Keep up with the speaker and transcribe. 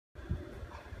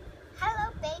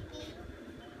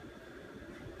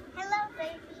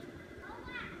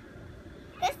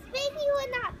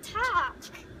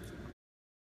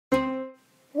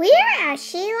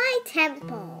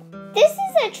Temple. This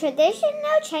is a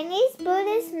traditional Chinese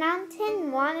Buddhist mountain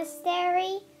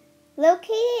monastery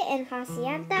located in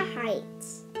Hacienda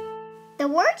Heights. The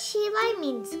word Hsi Lai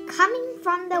means coming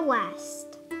from the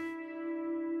west.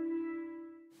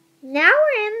 Now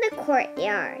we're in the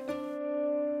courtyard.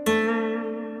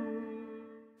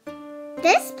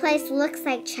 This place looks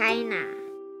like China.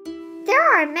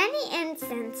 There are many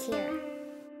incense here.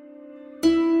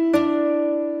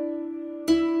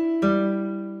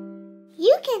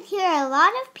 You can hear a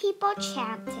lot of people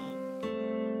chanting.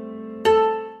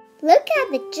 Look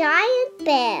at the giant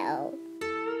bell.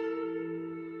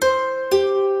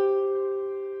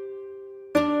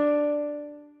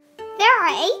 There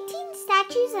are 18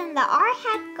 statues in the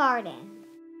Arhat garden.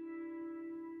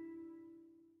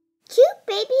 Cute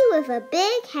baby with a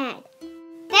big head.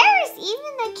 There is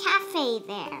even a cafe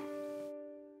there.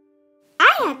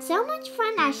 I had so much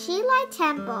fun at Hsi Lai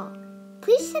Temple.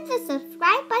 Please hit the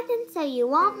subscribe button so you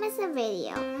won't miss a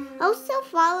video. Also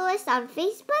follow us on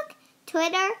Facebook,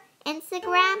 Twitter,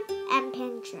 Instagram, and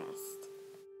Pinterest.